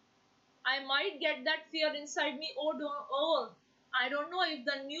 I might get that fear inside me. I don't know if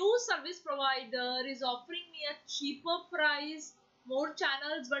the new service provider is offering me a cheaper price, more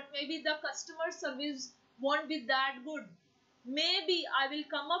channels, but maybe the customer service won't be that good. Maybe I will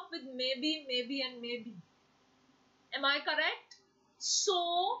come up with maybe, and maybe. Am I correct?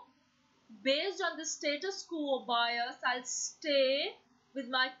 So, based on the status quo bias, I'll stay with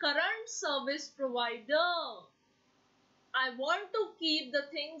my current service provider. I want to keep the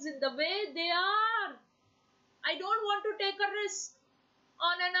things in the way they are. I don't want to take a risk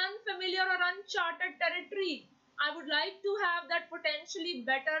on an unfamiliar or uncharted territory. I would like to have that potentially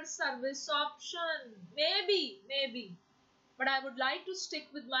better service option. Maybe. But I would like to stick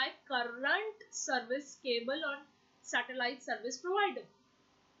with my current service cable on satellite service provider.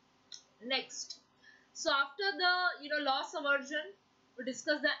 Next. So after the loss aversion, we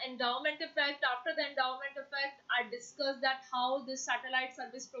discussed the endowment effect. After the endowment effect, I discussed that how this satellite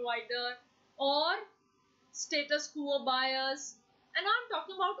service provider or status quo bias, and I'm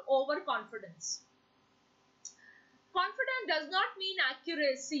talking about overconfidence. Confidence does not mean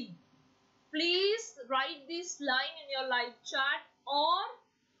accuracy. Please write this line in your live chat or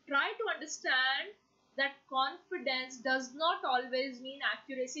try to understand that confidence does not always mean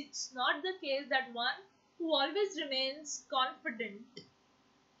accuracy. It's not the case that one who always remains confident,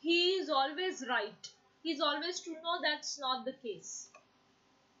 he is always right. He is always true. No, that's not the case.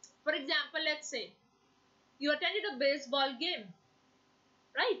 For example, let's say you attended a baseball game,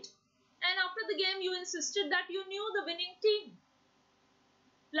 right? And after the game, you insisted that you knew the winning team.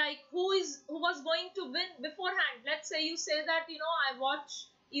 Like who was going to win beforehand. Let's say you say that, I watched,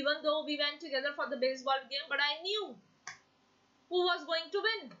 even though we went together for the baseball game, but I knew who was going to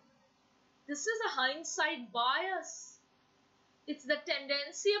win. This is a hindsight bias. It's the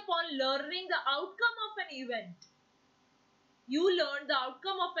tendency upon learning the outcome of an event. You learn the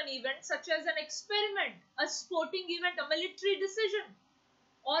outcome of an event such as an experiment, a sporting event, a military decision,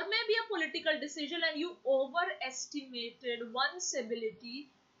 or maybe a political decision, and you overestimated one's ability,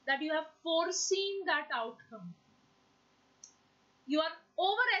 that you have foreseen that outcome. You are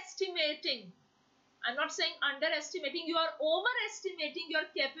overestimating. I'm not saying underestimating. You are overestimating your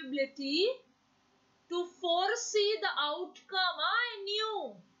capability to foresee the outcome. I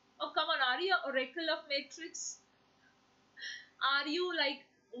knew. Oh, come on. Are you an oracle of matrix? Are you like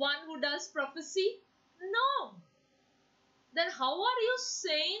one who does prophecy? No. Then how are you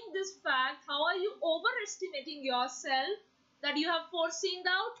saying this fact? How are you overestimating yourself that you have foreseen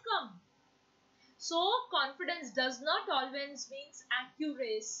the outcome? So confidence does not always mean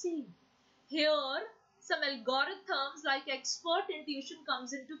accuracy. Here some algorithms like expert intuition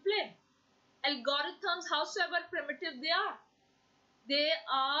comes into play. Algorithms, howsoever primitive they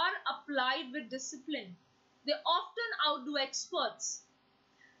are applied with discipline. They often outdo experts.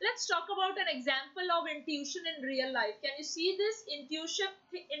 Let's talk about an example of intuition in real life. Can you see this?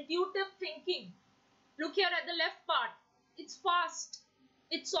 Intuitive thinking. Look here at the left part. It's fast.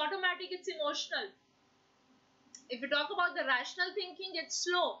 It's automatic. It's emotional. If you talk about the rational thinking, it's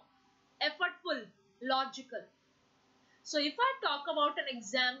slow, effortful, logical. So if I talk about an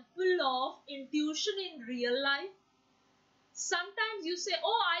example of intuition in real life, sometimes you say,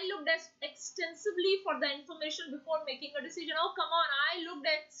 oh, I looked extensively for the information before making a decision. Oh, come on, I looked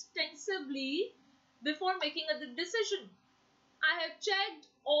extensively before making a decision. I have checked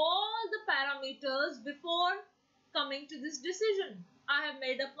all the parameters before coming to this decision. I have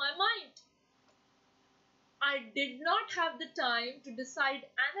made up my mind. I did not have the time to decide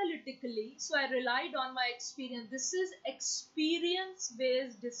analytically, so I relied on my experience. This is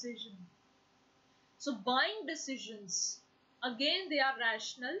experience-based decision. So buying decisions, again, they are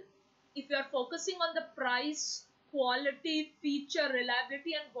rational. If you are focusing on the price, quality, feature,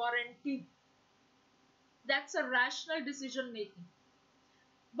 reliability and warranty, that's a rational decision making.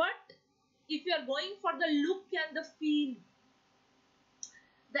 But if you are going for the look and the feel,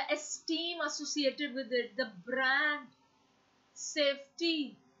 the esteem associated with it, the brand,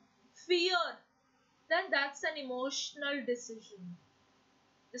 safety, fear, then that's an emotional decision.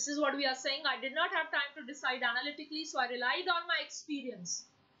 This is what we are saying. I did not have time to decide analytically, so I relied on my experience.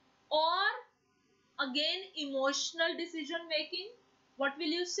 Or Again, emotional decision making. What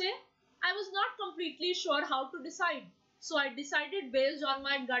will you say? I was not completely sure how to decide. So I decided based on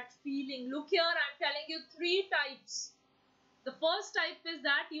my gut feeling. Look here, I'm telling you 3 types. The first type is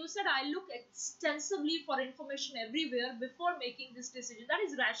that you said I look extensively for information everywhere before making this decision. That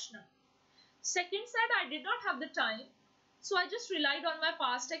is rational. Second said I did not have the time. So I just relied on my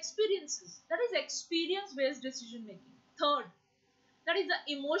past experiences. That is experience-based decision making. Third, that is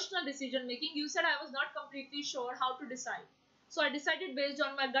the emotional decision making. You said I was not completely sure how to decide. So I decided based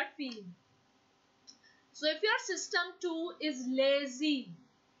on my gut feeling. So if your system 2 is lazy,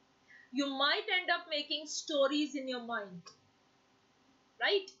 you might end up making stories in your mind,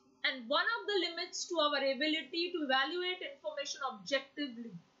 right? And one of the limits to our ability to evaluate information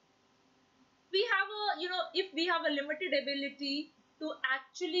objectively, we have if we have a limited ability to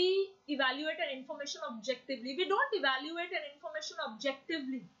actually evaluate an information objectively, we don't evaluate an information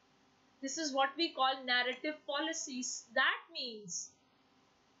objectively. This is what we call narrative fallacies. That means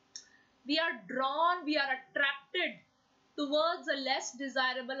we are drawn, we are attracted towards a less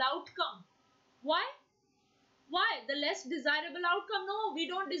desirable outcome. Why? Why? The less desirable outcome? No, we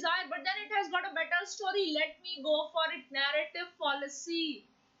don't desire, but then it has got a better story. Let me go for it. Narrative fallacy.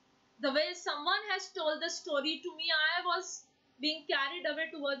 The way someone has told the story to me, I was being carried away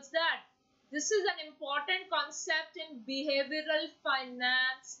towards that. This is an important concept in behavioral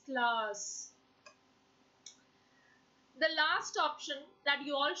finance class. The last option that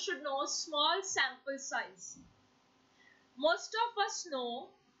you all should know, small sample size. Most of us know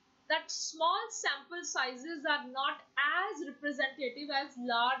that small sample sizes are not as representative as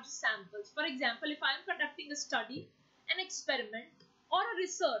large samples. For example, if I am conducting a study, an experiment, or a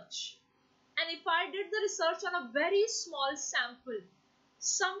research, and if I did the research on a very small sample,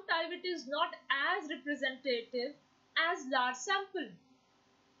 sometimes it is not as representative as large sample.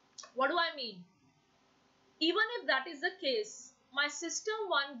 What do I mean? Even if that is the case, my system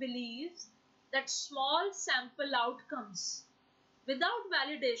 1 believes that small sample outcomes without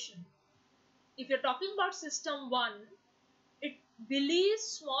validation, if you're talking about system 1, it believes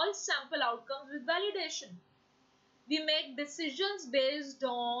small sample outcomes with validation. We make decisions based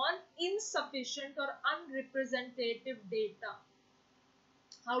on insufficient or unrepresentative data.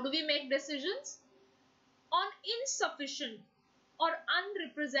 How do we make decisions? On insufficient or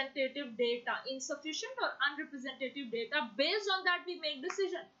unrepresentative data. Insufficient or unrepresentative data. Based on that we make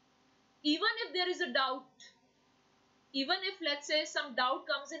decision. Even if there is a doubt, even if let's say some doubt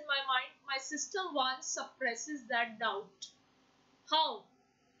comes in my mind, my system 1 suppresses that doubt. How?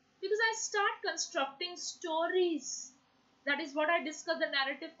 Because I start constructing stories. That is what I discussed, the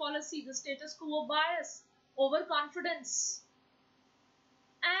narrative fallacy, the status quo bias, overconfidence.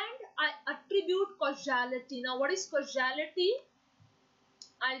 And I attribute causality. Now what is causality?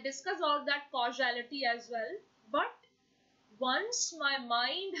 I'll discuss about that causality as well. But once my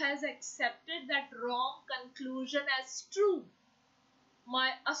mind has accepted that wrong conclusion as true, my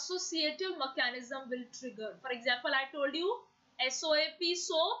associative mechanism will trigger. For example, I told you SOAP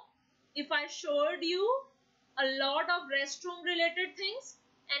soap. If I showed you a lot of restroom related things,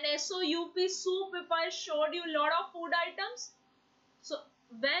 and SOUP soup, if I showed you a lot of food items. So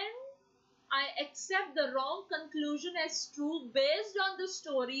when I accept the wrong conclusion as true based on the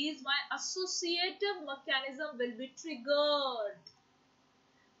stories, my associative mechanism will be triggered.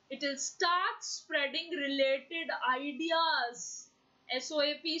 It will start spreading related ideas.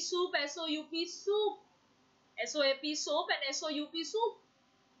 SOAP soup, SOUP soup, SOAP soap and SOUP soup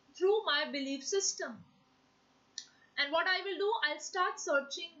through my belief system. And what I will do, I'll start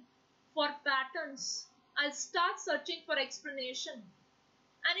searching for patterns. I'll start searching for explanation.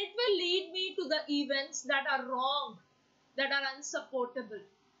 And it will lead me to the events that are wrong, that are unsupportable.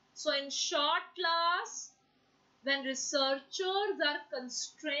 So in short class, when researchers are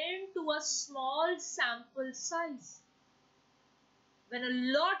constrained to a small sample size, when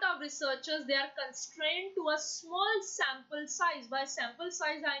a lot of researchers, they are constrained to a small sample size. By sample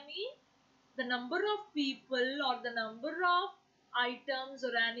size, I mean the number of people or the number of items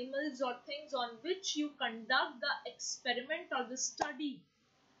or animals or things on which you conduct the experiment or the study.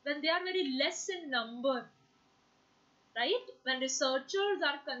 When they are very less in number, right? When researchers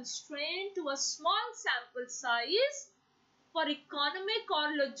are constrained to a small sample size for economic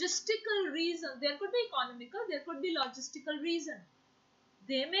or logistical reasons, there could be economical, there could be logistical reason.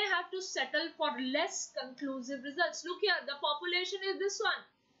 They may have to settle for less conclusive results. Look here, the population is this one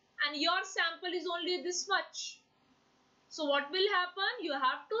and your sample is only this much. So what will happen? You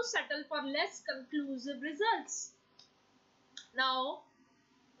have to settle for less conclusive results. Now,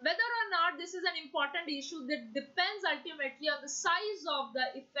 whether or not this is an important issue, that depends ultimately on the size of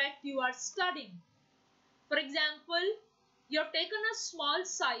the effect you are studying. For example, you have taken a small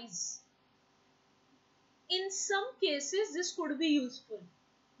size. In some cases, this could be useful.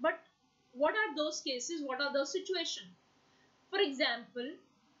 But what are those cases? What are those situations? For example,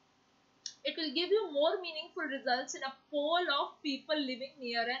 it will give you more meaningful results in a poll of people living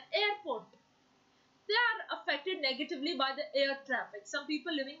near an airport. They are affected negatively by the air traffic. Some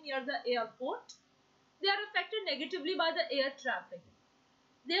people living near the airport, they are affected negatively by the air traffic.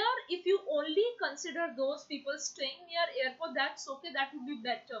 There, if you only consider those people staying near airport, that's okay, that would be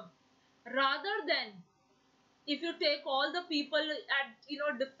better. Rather than if you take all the people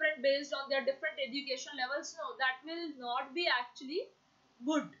at different based on their different education levels, no, that will not be actually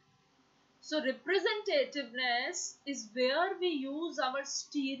good. So representativeness is where we use our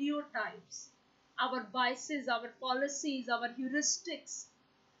stereotypes, our biases, our policies, our heuristics,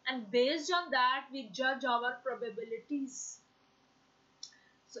 and based on that we judge our probabilities.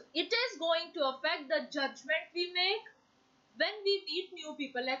 So it is going to affect the judgment we make when we meet new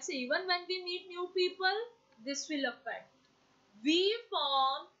people. Let's say even when we meet new people, this will affect. We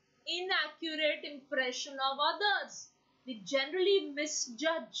form inaccurate impression of others. We generally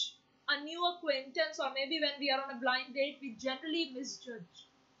misjudge a new acquaintance, or maybe when we are on a blind date, we generally misjudge.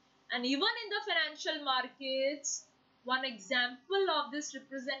 And even in the financial markets, one example of this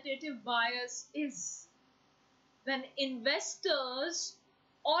representative bias is when investors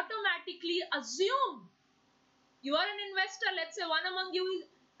automatically assume, you are an investor, let's say one among you is,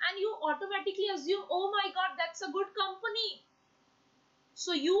 and you automatically assume, oh my god, that's a good company.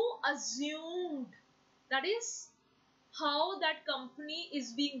 So you assumed, that is how that company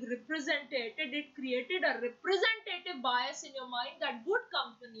is being represented. It created a representative bias in your mind that good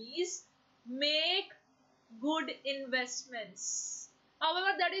companies make good investments.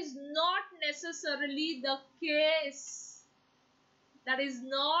 However, that is not necessarily the case. That is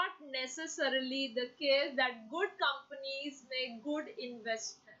not necessarily the case that good companies make good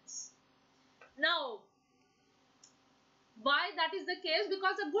investments. Now, why that is the case?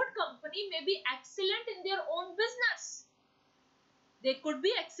 Because a good company may be excellent in their own business. They could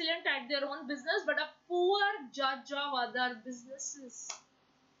be excellent at their own business, but a poor judge of other businesses.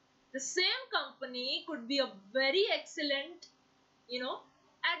 The same company could be a very excellent,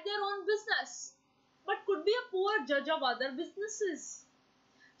 at their own business, but could be a poor judge of other businesses.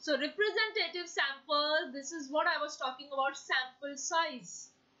 So representative sample, this is what I was talking about, sample size.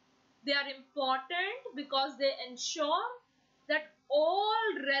 They are important because they ensure that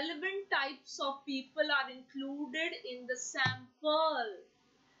all relevant types of people are included in the sample.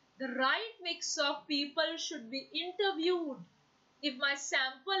 The right mix of people should be interviewed. If my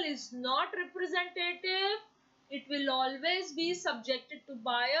sample is not representative, it will always be subjected to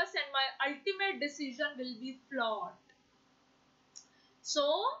bias and my ultimate decision will be flawed. So,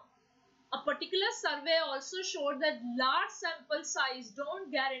 a particular survey also showed that large sample size don't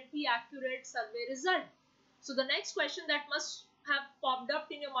guarantee accurate survey result. So, the next question that must have popped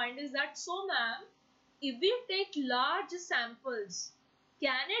up in your mind is that, so ma'am, if we take large samples,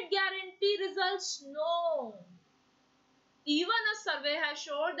 can it guarantee results? No. Even a survey has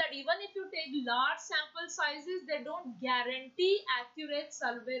showed that even if you take large sample sizes, they don't guarantee accurate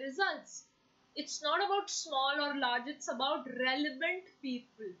survey results. It's not about small or large, it's about relevant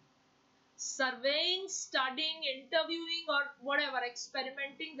people. Surveying, studying, interviewing or whatever,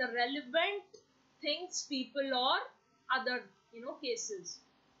 experimenting the relevant things, people or other cases.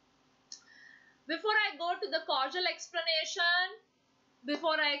 Before I go to the causal explanation,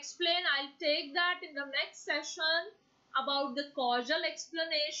 before I explain, I'll take that in the next session about the causal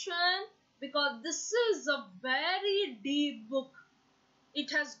explanation, because this is a very deep book. It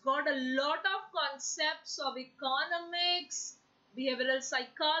has got a lot of concepts of economics, behavioral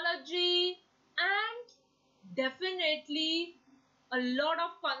psychology, and definitely a lot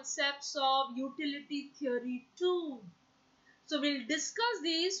of concepts of utility theory too. So we'll discuss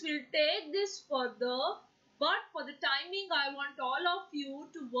these, we'll take this further, but for the timing I want all of you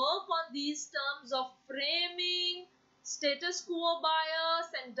to work on these terms of framing, status quo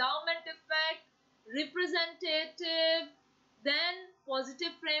bias, endowment effect, representative, then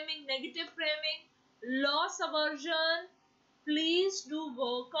positive framing, negative framing, loss aversion. Please do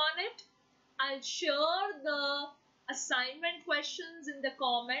work on it. I'll share the assignment questions in the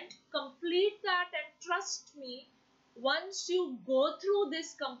comment. Complete that and trust me, once you go through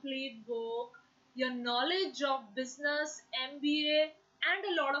this complete book, your knowledge of business, MBA and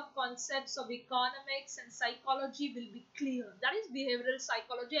a lot of concepts of economics and psychology will be clear. That is behavioral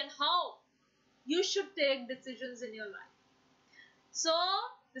psychology and how you should take decisions in your life. So,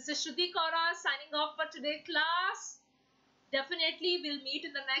 this is Shruti Kaura signing off for today class. Definitely we'll meet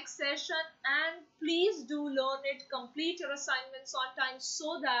in the next session, and please do learn it, complete your assignments on time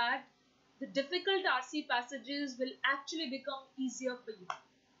so that the difficult RC passages will actually become easier for you.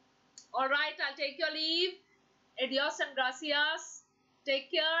 Alright, I'll take your leave. Adios and gracias. Take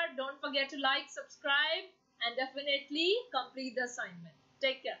care. Don't forget to like, subscribe, and definitely complete the assignment.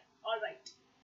 Take care. Alright.